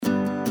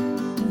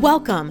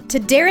Welcome to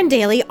Darren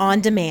Daily On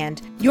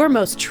Demand, your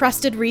most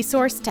trusted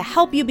resource to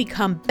help you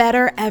become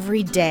better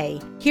every day.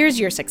 Here's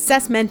your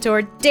success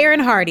mentor, Darren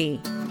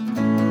Hardy.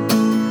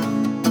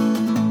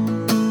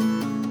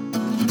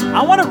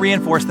 I want to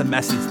reinforce the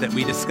message that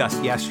we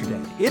discussed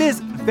yesterday. It is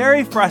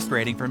very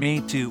frustrating for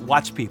me to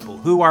watch people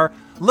who are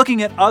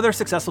looking at other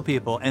successful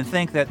people and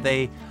think that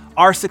they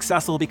are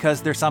successful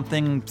because there's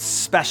something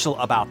special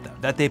about them,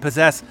 that they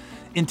possess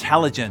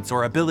intelligence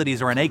or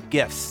abilities or innate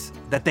gifts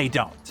that they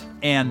don't.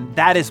 And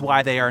that is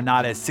why they are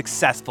not as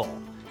successful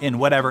in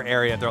whatever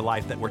area of their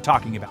life that we're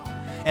talking about,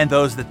 and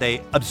those that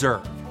they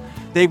observe.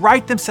 They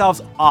write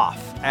themselves off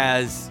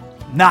as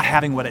not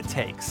having what it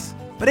takes.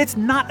 But it's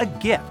not a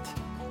gift.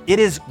 It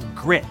is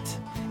grit.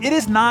 It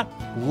is not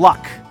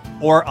luck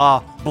or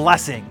a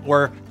blessing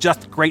or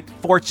just great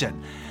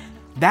fortune.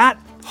 That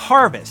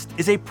harvest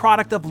is a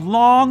product of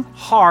long,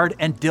 hard,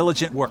 and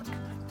diligent work.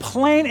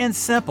 Plain and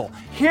simple.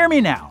 Hear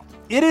me now.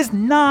 It is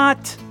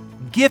not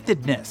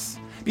giftedness.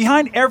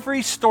 Behind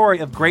every story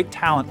of great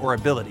talent or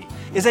ability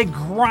is a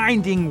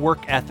grinding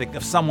work ethic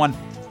of someone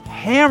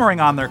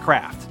hammering on their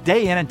craft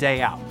day in and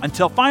day out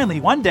until finally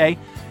one day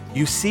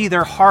you see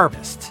their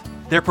harvest,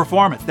 their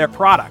performance, their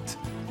product,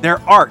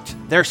 their art,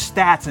 their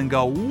stats, and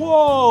go,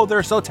 whoa,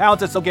 they're so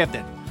talented, so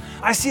gifted.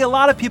 I see a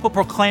lot of people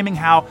proclaiming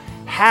how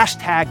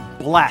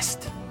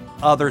 #blessed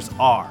others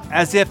are,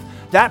 as if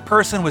that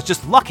person was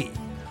just lucky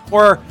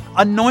or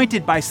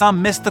anointed by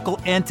some mystical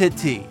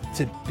entity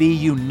to be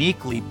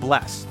uniquely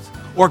blessed,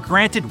 or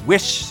granted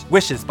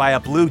wishes by a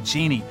blue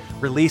genie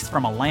released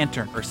from a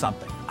lantern or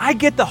something. I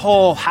get the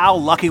whole how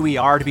lucky we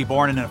are to be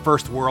born in a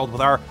first world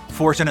with our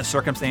fortunate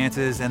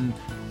circumstances and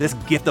this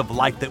gift of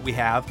life that we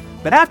have.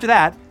 But after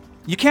that,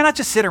 you cannot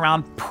just sit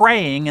around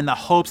praying in the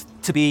hopes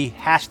to be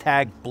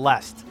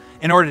 #blessed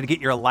in order to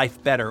get your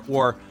life better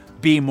or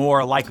be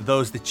more like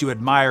those that you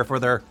admire for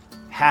their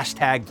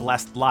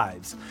 #blessed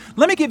lives.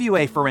 Let me give you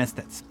a for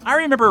instance. I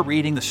remember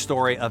reading the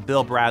story of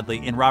Bill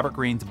Bradley in Robert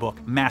Greene's book,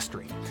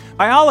 Mastery.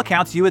 By all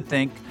accounts, you would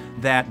think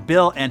that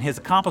Bill and his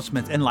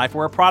accomplishments in life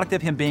were a product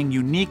of him being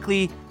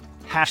uniquely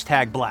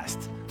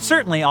 #blessed.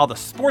 Certainly all the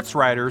sports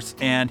writers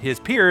and his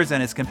peers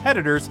and his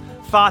competitors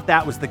thought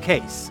that was the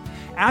case.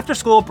 After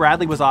school,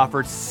 Bradley was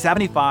offered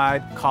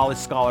 75 college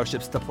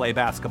scholarships to play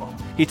basketball.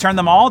 He turned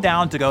them all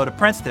down to go to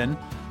Princeton,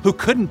 who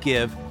couldn't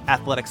give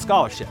athletic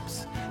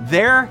scholarships.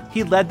 There,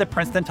 he led the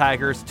Princeton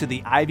Tigers to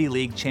the Ivy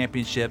League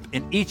championship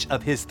in each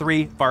of his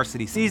 3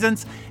 varsity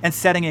seasons and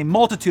setting a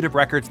multitude of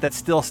records that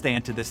still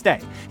stand to this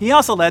day. He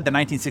also led the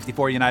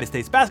 1964 United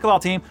States basketball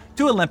team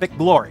to Olympic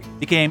glory,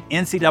 became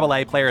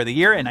NCAA Player of the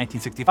Year in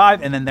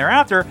 1965, and then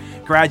thereafter,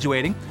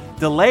 graduating,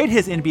 delayed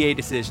his NBA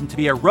decision to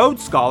be a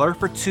Rhodes Scholar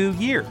for 2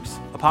 years.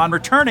 Upon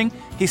returning,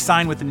 he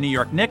signed with the New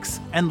York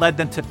Knicks and led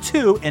them to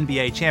 2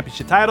 NBA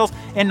championship titles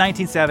in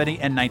 1970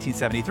 and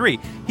 1973.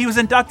 He was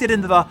inducted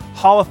into the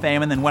Hall of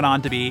Fame and then went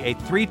on to be a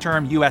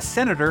 3-term U.S.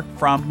 Senator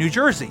from New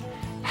Jersey.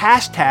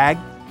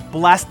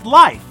 #blessed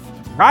life,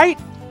 right?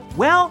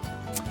 Well,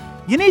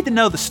 you need to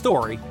know the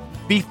story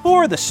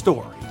before the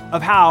story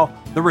of how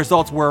the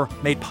results were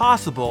made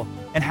possible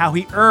and how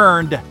he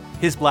earned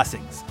his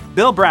blessings.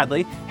 Bill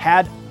Bradley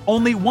had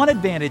only one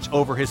advantage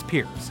over his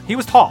peers. He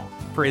was tall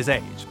for his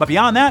age. But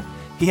beyond that,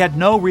 he had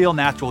no real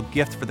natural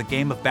gift for the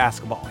game of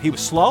basketball. He was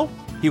slow,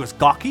 he was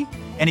gawky,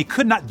 and he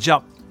could not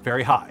jump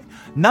very high.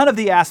 None of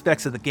the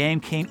aspects of the game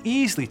came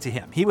easily to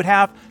him. He would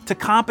have to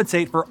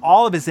compensate for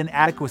all of his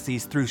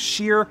inadequacies through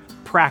sheer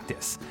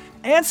practice.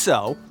 And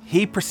so,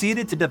 he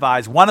proceeded to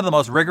devise one of the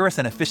most rigorous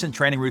and efficient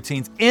training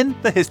routines in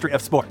the history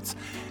of sports.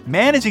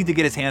 Managing to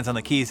get his hands on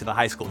the keys to the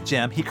high school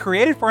gym, he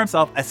created for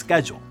himself a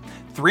schedule: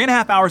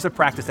 3.5 hours of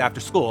practice after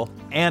school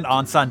and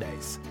on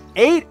Sundays,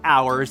 8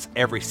 hours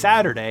every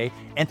Saturday,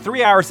 and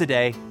 3 hours a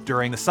day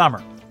during the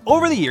summer.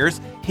 Over the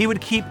years, he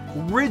would keep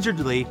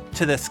rigidly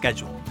to this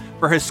schedule.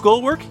 For his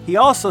schoolwork, he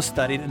also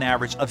studied an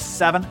average of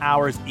 7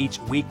 hours each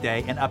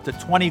weekday and up to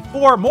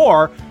 24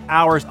 more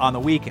hours on the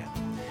weekend.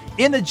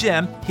 In the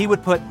gym, he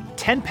would put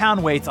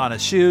 10-pound weights on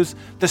his shoes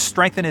to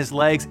strengthen his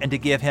legs and to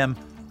give him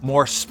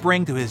more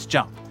spring to his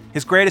jump.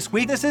 His greatest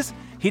weaknesses,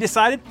 he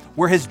decided,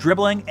 were his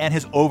dribbling and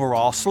his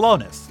overall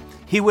slowness.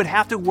 He would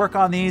have to work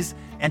on these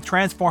and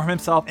transform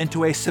himself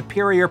into a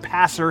superior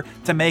passer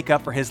to make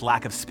up for his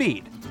lack of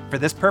speed. For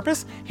this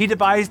purpose, he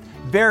devised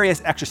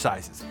various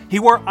exercises. He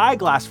wore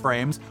eyeglass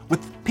frames with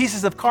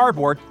pieces of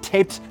cardboard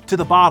taped to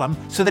the bottom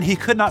so that he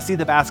could not see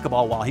the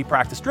basketball while he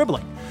practiced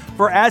dribbling.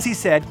 For as he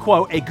said,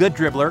 quote, "A good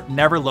dribbler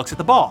never looks at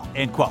the ball,"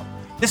 end quote.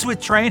 This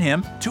would train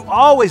him to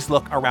always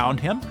look around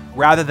him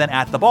rather than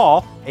at the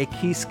ball, a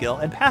key skill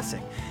in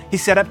passing. He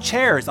set up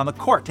chairs on the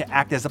court to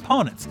act as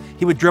opponents.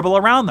 He would dribble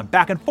around them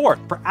back and forth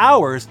for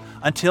hours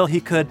until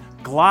he could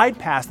glide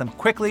past them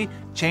quickly,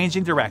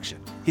 changing direction.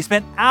 He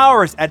spent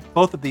hours at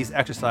both of these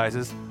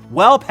exercises,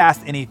 well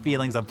past any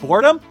feelings of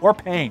boredom or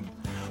pain.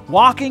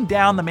 Walking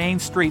down the main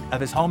street of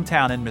his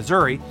hometown in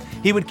Missouri,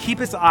 he would keep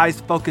his eyes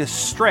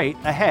focused straight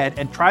ahead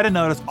and try to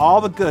notice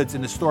all the goods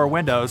in the store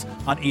windows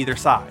on either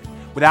side,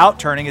 without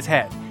turning his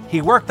head.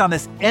 He worked on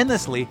this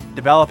endlessly,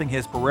 developing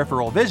his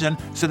peripheral vision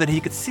so that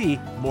he could see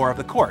more of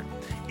the court.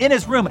 In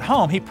his room at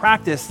home, he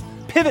practiced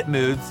pivot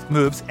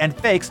moves and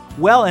fakes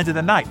well into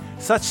the night,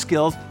 such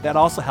skills that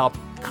also helped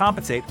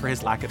compensate for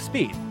his lack of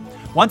speed.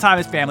 One time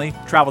his family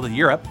traveled to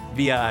Europe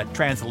via a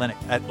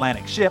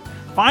transatlantic ship.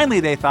 Finally,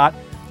 they thought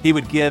he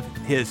would give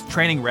his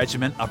training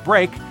regimen a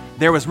break.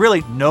 There was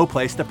really no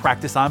place to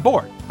practice on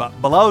board,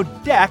 but below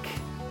deck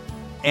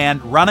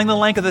and running the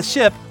length of the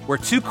ship were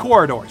two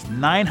corridors,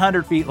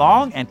 900 feet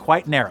long and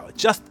quite narrow,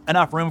 just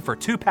enough room for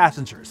two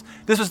passengers.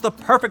 This was the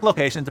perfect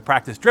location to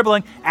practice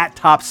dribbling at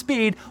top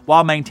speed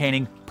while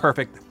maintaining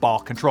perfect ball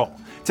control.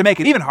 To make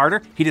it even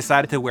harder, he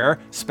decided to wear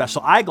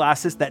special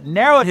eyeglasses that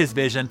narrowed his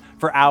vision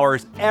for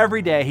hours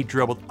every day. He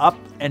dribbled up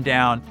and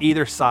down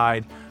either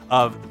side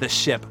of the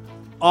ship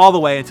all the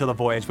way until the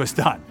voyage was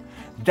done.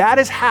 That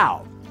is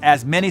how,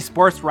 as many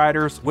sports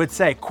writers would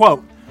say,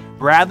 quote,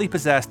 Bradley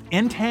possessed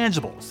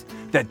intangibles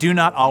that do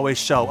not always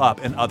show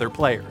up in other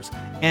players.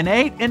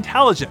 Innate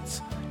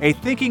intelligence, a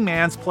thinking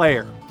man's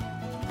player.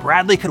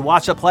 Bradley could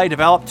watch a play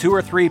develop 2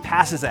 or 3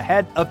 passes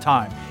ahead of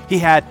time. He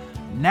had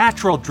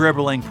natural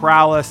dribbling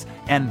prowess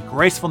and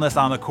gracefulness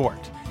on the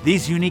court.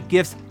 These unique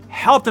gifts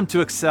helped him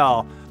to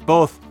excel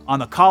both on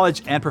the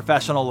college and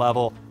professional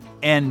level,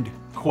 end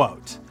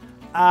quote.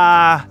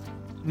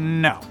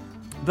 No.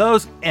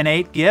 Those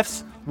innate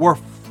gifts were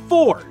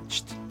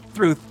forged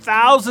through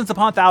thousands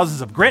upon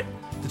thousands of grit,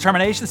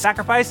 determination,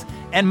 sacrifice,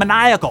 and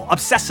maniacal,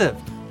 obsessive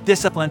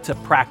discipline to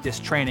practice,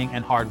 training,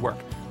 and hard work.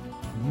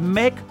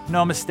 Make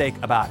no mistake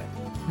about it.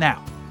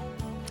 Now,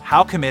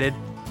 how committed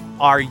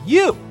are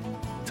you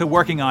to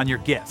working on your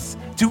gifts,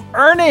 to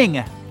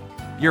earning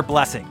your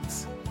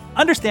blessings?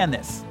 Understand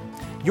this.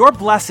 Your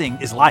blessing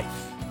is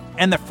life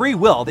and the free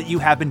will that you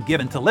have been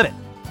given to live it.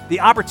 The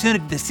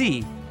opportunity to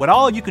see what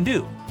all you can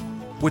do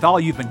with all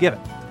you've been given.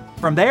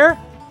 From there,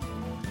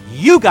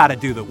 you got to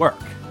do the work.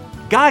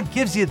 God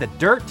gives you the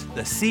dirt,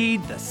 the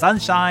seed, the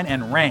sunshine,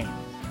 and rain.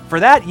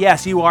 For that,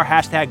 yes, you are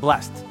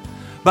 #blessed.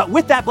 But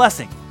with that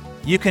blessing,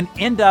 you can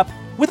end up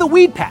with a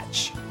weed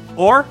patch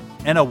or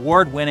an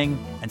award-winning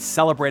and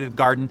celebrated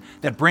garden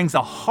that brings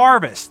a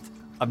harvest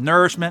of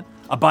nourishment,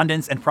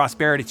 abundance, and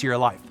prosperity to your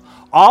life.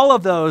 All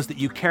of those that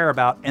you care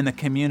about in the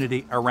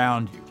community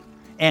around you.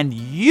 And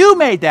you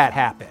made that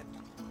happen.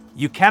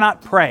 You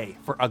cannot pray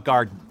for a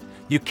garden.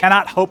 You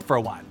cannot hope for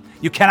one.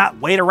 You cannot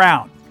wait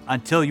around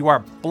until you are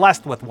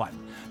blessed with one.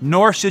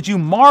 Nor should you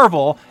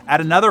marvel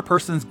at another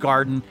person's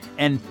garden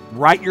and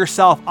write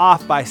yourself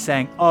off by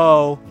saying,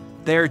 oh,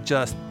 they're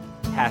just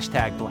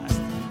 #blessed.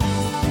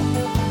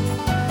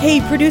 Hey,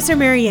 producer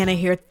Mariana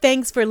here.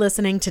 Thanks for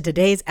listening to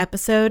today's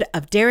episode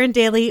of Darren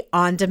Daily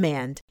On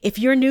Demand. If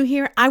you're new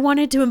here, I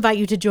wanted to invite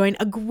you to join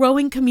a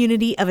growing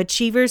community of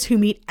achievers who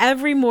meet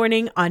every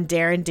morning on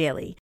Darren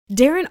Daily.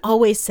 Darren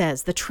always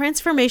says the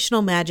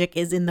transformational magic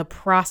is in the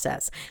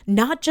process,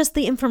 not just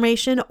the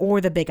information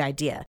or the big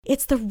idea.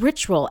 It's the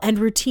ritual and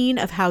routine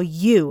of how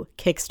you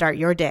kickstart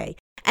your day.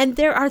 And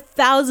there are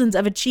thousands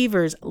of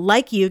achievers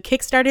like you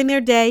kickstarting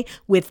their day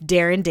with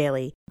Darren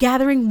Daily.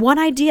 Gathering one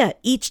idea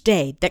each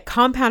day that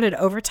compounded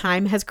over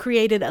time has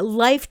created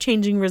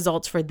life-changing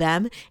results for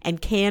them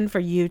and can for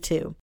you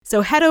too.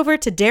 So head over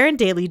to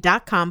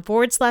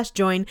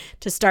darrendaily.com/join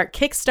to start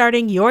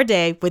kickstarting your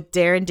day with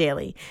Darren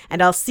Daily.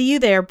 And I'll see you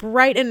there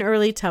bright and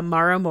early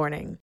tomorrow morning.